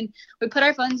my eyes. And we put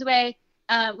our phones away.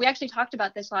 We actually talked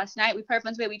about this last night. We put our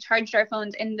phones away. We charged our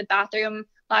phones in the bathroom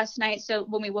last night. So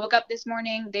when we woke up this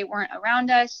morning, they weren't around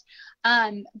us.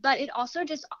 But it also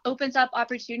just opens up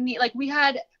opportunity. Like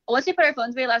once we put our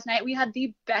phones away last night, we had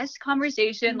the best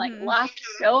conversation, like laughed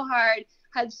so hard,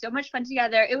 had so much fun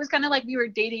together. It was kind of like we were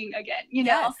dating again, you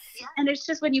know? And it's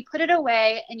just when you put it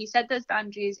away and you set those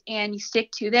boundaries and you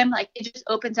stick to them, like it just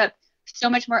opens up so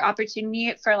much more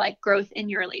opportunity for like growth in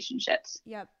your relationships.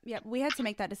 Yep. We had to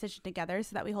make that decision together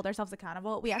so that we hold ourselves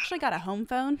accountable. We actually got a home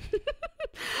phone.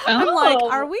 I'm like,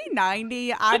 are we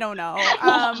 90? I don't know.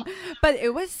 But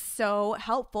it was so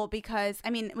helpful because,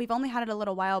 I mean, we've only had it a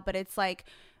little while, but it's like,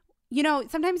 you know,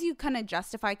 sometimes you kind of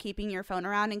justify keeping your phone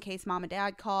around in case mom and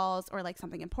dad calls or like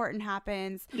something important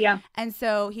happens. And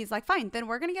so he's like, fine, then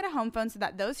we're going to get a home phone so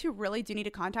that those who really do need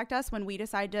to contact us when we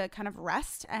decide to kind of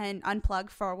rest and unplug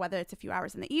for whether it's a few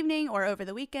hours in the evening or over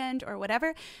the weekend or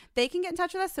whatever, they can get in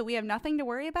touch with us so we have nothing to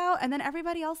worry about. And then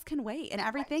everybody else can wait and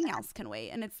everything else can wait.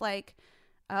 And it's like,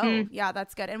 Oh, yeah,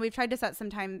 that's good. And we've tried to set some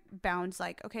time bounds,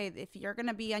 like, okay, if you're going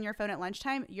to be on your phone at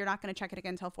lunchtime, you're not going to check it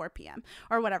again until 4 p.m.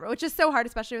 or whatever, which is so hard,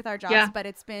 especially with our jobs. But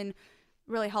it's been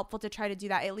really helpful to try to do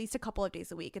that at least a couple of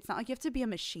days a week. It's not like you have to be a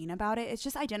machine about it. It's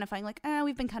just identifying like,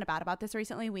 we've been kind of bad about this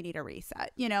recently. We need a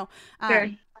reset, you know? Sure.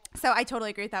 So I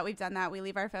totally agree with that. We've done that. We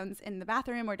leave our phones in the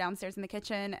bathroom or downstairs in the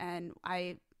kitchen. And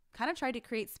I kind of try to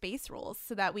create space rules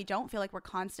so that we don't feel like we're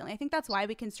constantly. I think that's why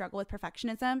we can struggle with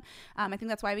perfectionism. I think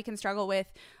that's why we can struggle with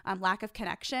lack of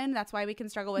connection. That's why we can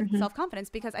struggle with self-confidence,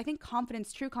 because I think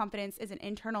confidence, true confidence, is an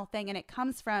internal thing, and it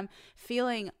comes from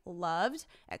feeling loved,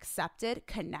 accepted,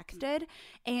 connected,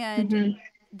 and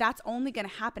that's only going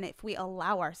to happen if we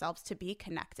allow ourselves to be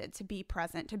connected, to be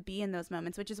present, to be in those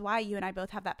moments, which is why you and I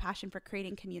both have that passion for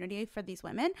creating community for these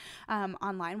women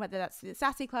online, whether that's through the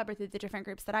Sassy Club or through the different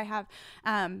groups that I have.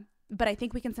 But I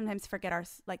think we can sometimes forget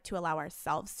to allow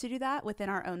ourselves to do that within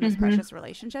our own most precious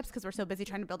relationships, because we're so busy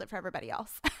trying to build it for everybody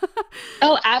else.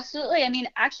 Oh, absolutely. I mean,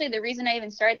 actually, the reason I even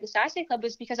started the Sassy Club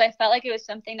was because I felt like it was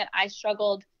something that I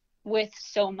struggled with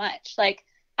so much. Like,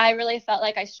 I really felt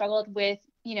like I struggled with,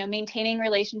 maintaining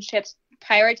relationships,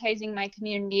 prioritizing my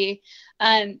community.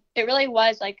 It really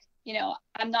was like,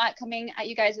 I'm not coming at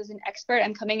you guys as an expert.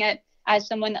 I'm coming as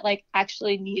someone that like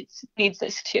actually needs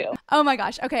this too. Oh my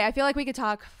gosh. Okay. I feel like we could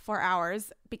talk for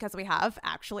hours, because we have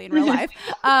actually in real life.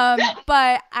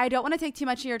 But I don't want to take too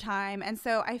much of your time. And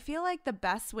so I feel like the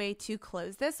best way to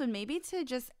close this would maybe to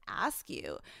just ask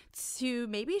you to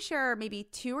maybe share maybe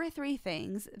 2 or 3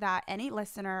 things that any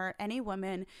listener, any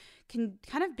woman can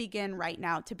kind of begin right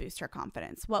now to boost her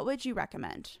confidence. What would you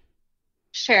recommend?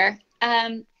 Sure.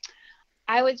 I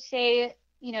would say,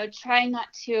 try not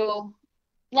to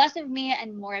less of me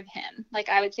and more of him. Like,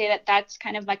 I would say that's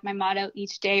kind of like my motto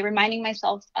each day, reminding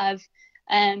myself of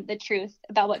the truth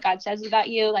about what God says about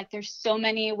you. Like, there's so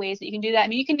many ways that you can do that. I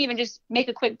mean, you can even just make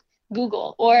a quick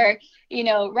Google, or,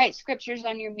 write scriptures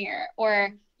on your mirror,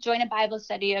 or join a Bible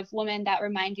study of women that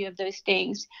remind you of those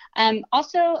things.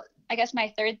 Also, I guess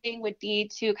my third thing would be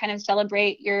to kind of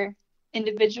celebrate your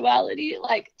individuality,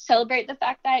 like celebrate the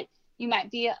fact that you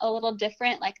might be a little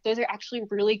different. Like, those are actually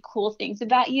really cool things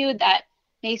about you that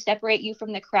may separate you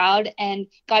from the crowd, and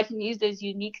God can use those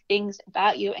unique things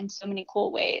about you in so many cool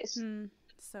ways.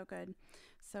 So good.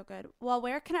 So good. Well,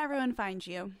 where can everyone find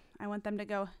you? I want them to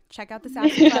go check out the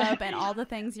Sassy Club and all the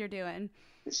things you're doing.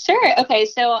 Sure. Okay.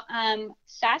 So,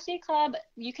 Sassy Club,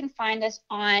 you can find us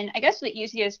on, I guess the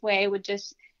easiest way would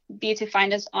just be to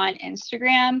find us on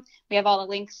Instagram. We have all the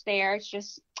links there. It's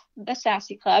just the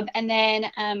Sassy Club. And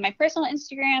then my personal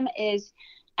Instagram is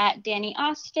at Danny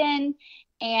Austin,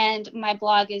 and my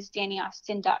blog is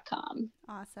dannyaustin.com.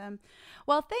 Awesome.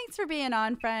 Well, thanks for being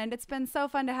on, friend. It's been so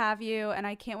fun to have you, and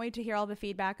I can't wait to hear all the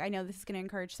feedback. I know this is going to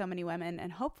encourage so many women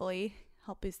and hopefully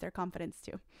help boost their confidence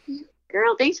too.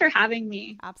 Girl, thanks for having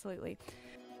me. Absolutely.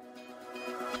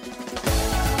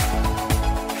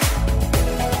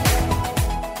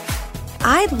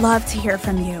 I'd love to hear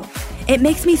from you. It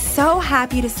makes me so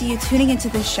happy to see you tuning into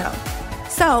this show.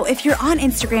 So if you're on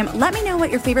Instagram, let me know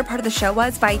what your favorite part of the show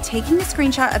was by taking a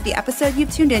screenshot of the episode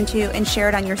you've tuned into and share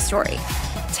it on your story.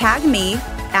 Tag me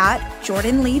at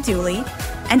Jordan Lee Dooley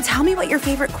and tell me what your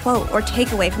favorite quote or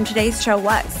takeaway from today's show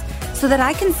was, so that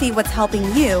I can see what's helping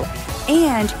you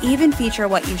and even feature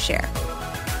what you share.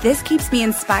 This keeps me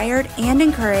inspired and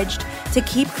encouraged to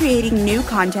keep creating new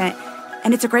content,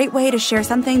 and it's a great way to share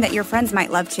something that your friends might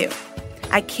love too.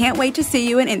 I can't wait to see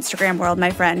you in Instagram world,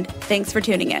 my friend. Thanks for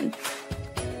tuning in.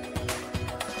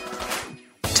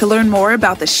 To learn more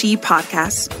about the She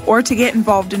Podcast or to get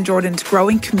involved in Jordan's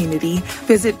growing community,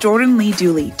 visit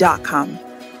jordanleedooley.com.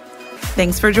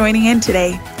 Thanks for joining in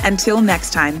today. Until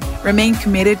next time, remain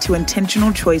committed to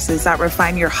intentional choices that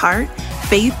refine your heart,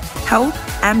 faith, health,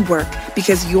 and work,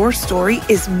 because your story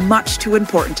is much too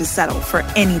important to settle for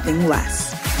anything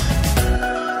less.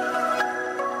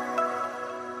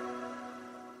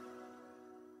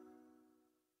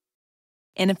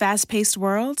 In a fast-paced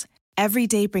world, every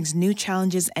day brings new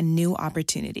challenges and new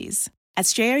opportunities. At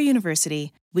Strayer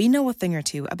University, we know a thing or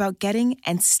two about getting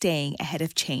and staying ahead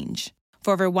of change.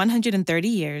 For over 130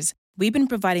 years, we've been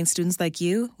providing students like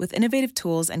you with innovative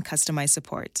tools and customized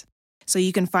support, so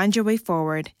you can find your way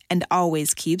forward and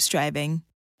always keep striving.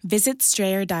 Visit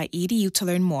strayer.edu to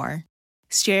learn more.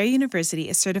 Strayer University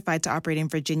is certified to operate in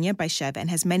Virginia by Chev and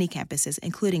has many campuses,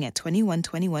 including at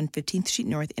 2121 15th Street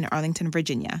North in Arlington,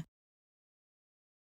 Virginia.